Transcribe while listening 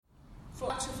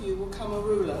out of you will come a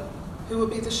ruler who will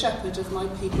be the shepherd of my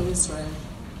people Israel.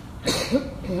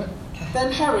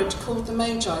 Then Herod called the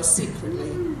Magi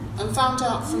secretly and found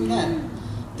out from them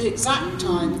the exact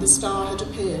time the star had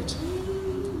appeared.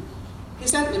 He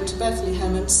sent them to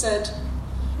Bethlehem and said,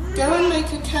 "Go and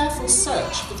make a careful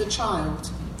search for the child.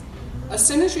 As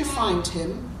soon as you find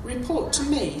him, report to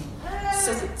me,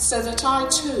 so that I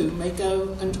too may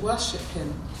go and worship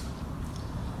him."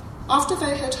 After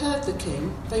they had heard the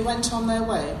king, they went on their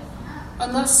way,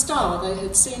 and the star they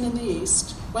had seen in the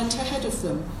east went ahead of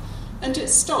them, and it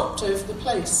stopped over the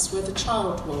place where the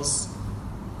child was.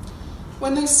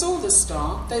 When they saw the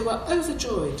star, they were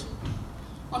overjoyed.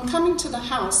 On coming to the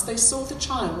house, they saw the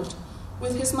child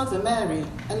with his mother Mary,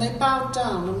 and they bowed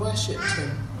down and worshipped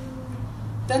him.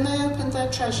 Then they opened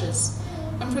their treasures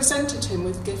and presented him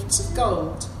with gifts of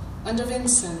gold and of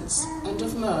incense and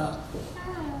of myrrh.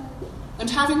 And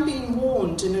having been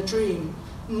warned in a dream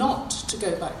not to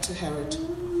go back to Herod,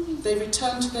 they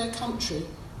returned to their country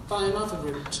by another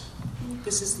route.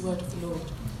 This is the word of the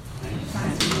Lord.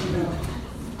 Thanks be to God.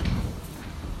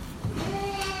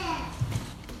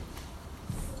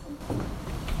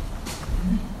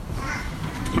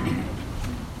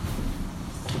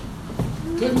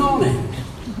 Good morning.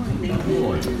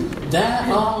 There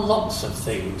are lots of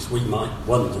things we might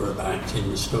wonder about in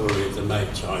the story of the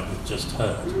Magi we've just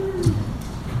heard.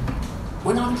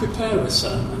 When I prepare a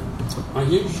sermon, I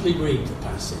usually read the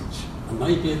passage, and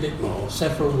maybe a bit more,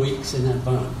 several weeks in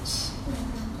advance.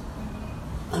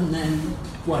 And then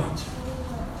wait.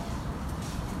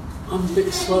 I'm a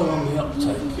bit slow on the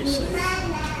uptake, you see.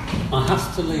 I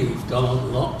have to leave God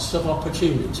lots of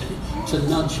opportunity to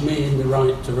nudge me in the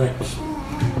right direction.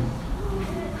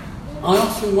 I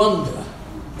often wonder,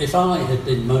 if I had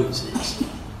been Moses,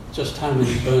 just how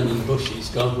many burning bushes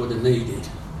God would have needed.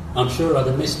 I'm sure I'd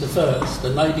have missed the first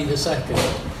and maybe the second.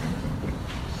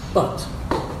 But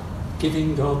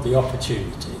giving God the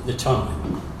opportunity, the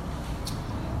time.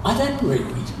 I then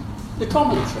read the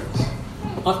commentaries.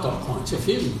 I've got quite a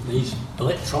few. These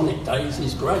electronic days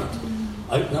is great.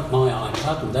 Open up my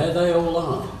iPad and there they all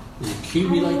are. The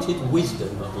accumulated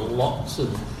wisdom of lots of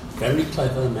very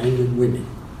clever men and women.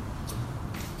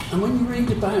 And when you read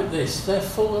about this, they're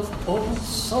full of all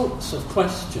sorts of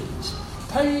questions.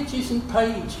 Pages and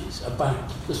pages about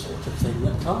the sort of thing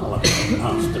that Carla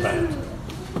asked about.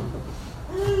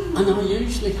 And I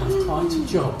usually have quite a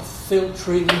job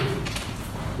filtering out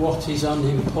what is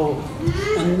unimportant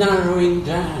and narrowing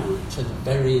down to the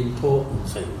very important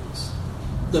things,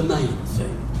 the main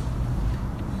thing.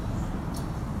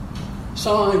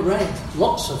 So I read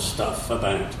lots of stuff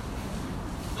about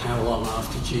how long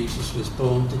after Jesus was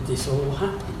born did this all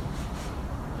happen.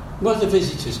 Were the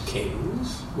visitors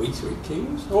kings, we three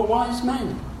kings, or wise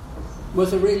men? Were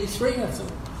there really three of them?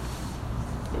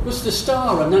 Was the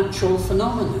star a natural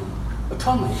phenomenon, a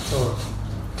comet or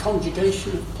a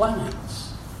conjugation of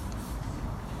planets?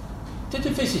 Did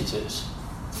the visitors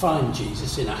find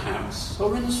Jesus in a house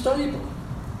or in a stable?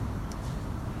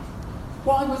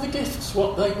 Why were the gifts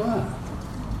what they were?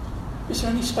 Is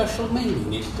there any special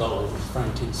meaning in gold,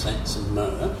 frankincense and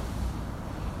myrrh?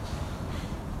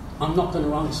 I'm not going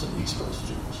to answer these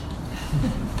questions.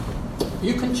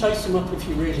 You can chase them up if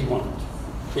you really want.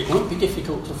 It won't be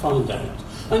difficult to find out.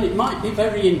 And it might be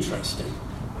very interesting,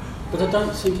 but I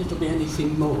don't think it'll be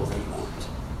anything more than that.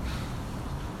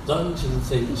 Those are the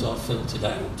things I've filtered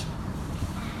out.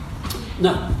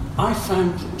 Now, I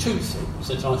found two things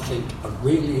that I think are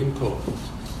really important.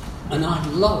 And I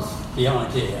love the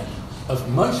idea of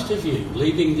most of you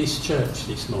leaving this church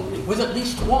this morning with at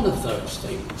least one of those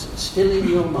things still in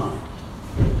your mind.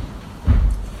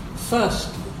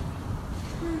 Firstly,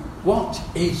 what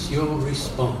is your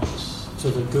response to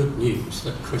the good news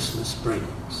that Christmas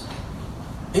brings?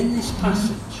 In this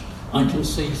passage, I can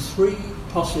see three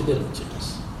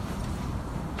possibilities.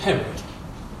 Herod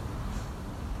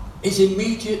is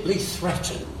immediately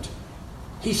threatened.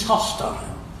 He's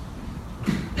hostile.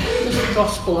 Does the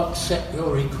gospel upset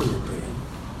your equilibrium?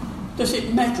 Does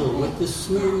it meddle with the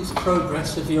smooth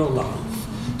progress of your life?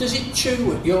 Does it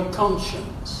chew at your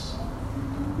conscience?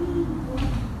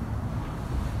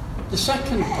 The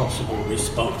second possible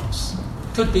response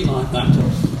could be like that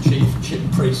of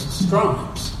chief priest's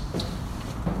scribes.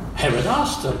 Herod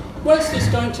asked them, "Where's this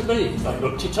going to be?" They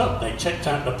looked it up, they checked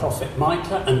out the prophet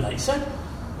Micah, and they said,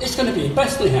 "It's going to be in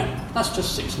Bethlehem. That's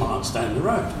just 6 miles down the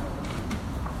road."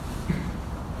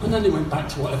 And then they went back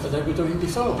to whatever they were doing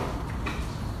before.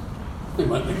 They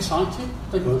weren't excited,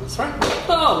 they weren't threatened.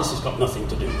 "Oh, this has got nothing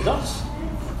to do with us."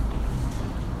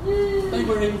 They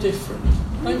were indifferent,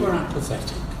 they were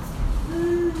apathetic.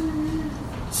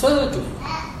 Thirdly,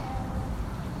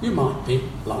 You might be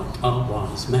like our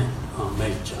wise men, our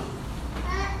Magi,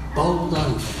 bowled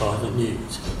over by the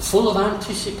news, full of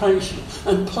anticipation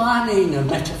and planning a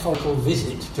metaphorical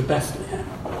visit to Bethlehem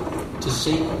to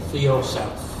see for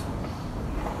yourself.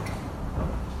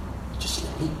 Just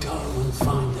let me go and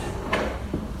find out.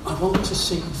 I want to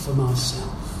see for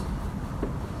myself.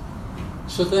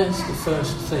 So there's the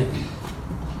first thing.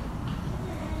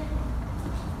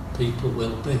 People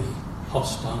will be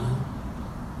hostile,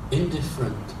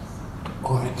 indifferent,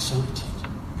 or excited.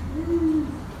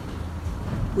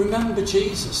 Remember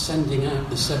Jesus sending out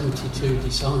the 72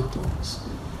 disciples.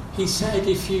 He said,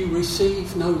 if you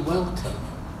receive no welcome,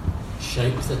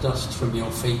 shake the dust from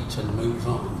your feet and move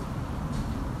on.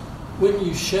 When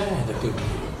you share the good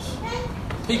news,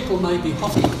 people may be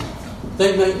hostile,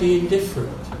 they may be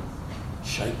indifferent.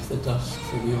 Shake the dust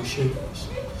from your shoes.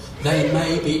 They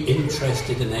may be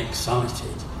interested and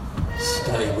excited.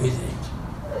 Stay with it.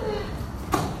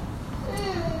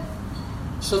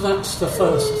 So that's the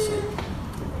first thing.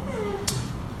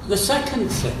 The second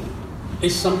thing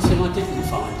is something I didn't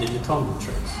find in the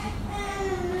commentaries.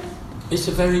 It's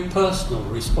a very personal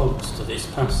response to this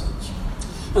passage.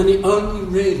 And it only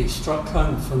really struck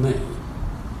home for me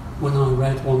when I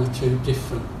read one or two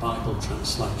different Bible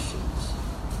translations.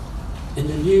 In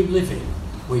the New Living,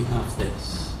 we have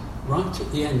this, right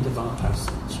at the end of our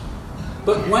passage.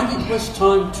 But when it was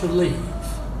time to leave,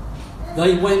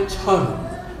 they went home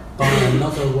by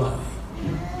another way.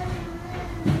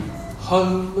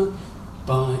 Home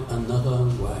by another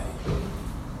way.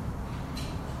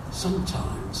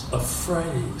 Sometimes a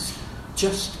phrase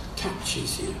just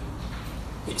catches you.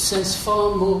 It says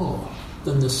far more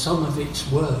than the sum of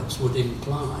its words would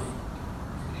imply.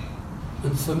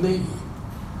 And for me,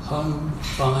 home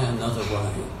by another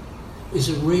way is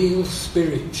a real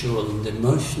spiritual and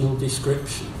emotional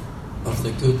description of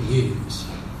the good news.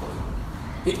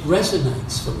 It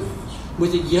resonates for me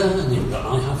with a yearning that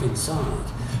I have inside.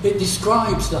 It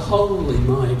describes the hole in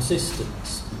my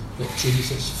existence that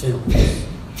Jesus fills.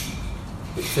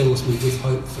 It fills me with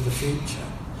hope for the future.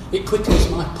 It quickens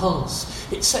my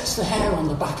pulse. It sets the hair on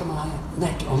the back of my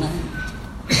neck on end.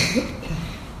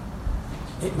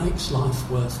 It makes life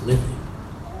worth living.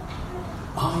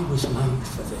 I was made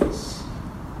for this.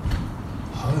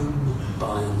 Home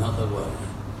by another way.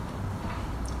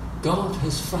 God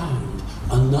has found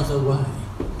another way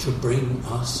to bring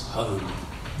us home.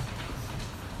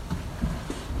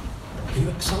 Are you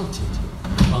excited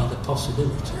by the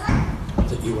possibility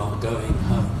that you are going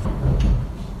home?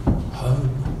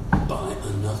 Home by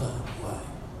another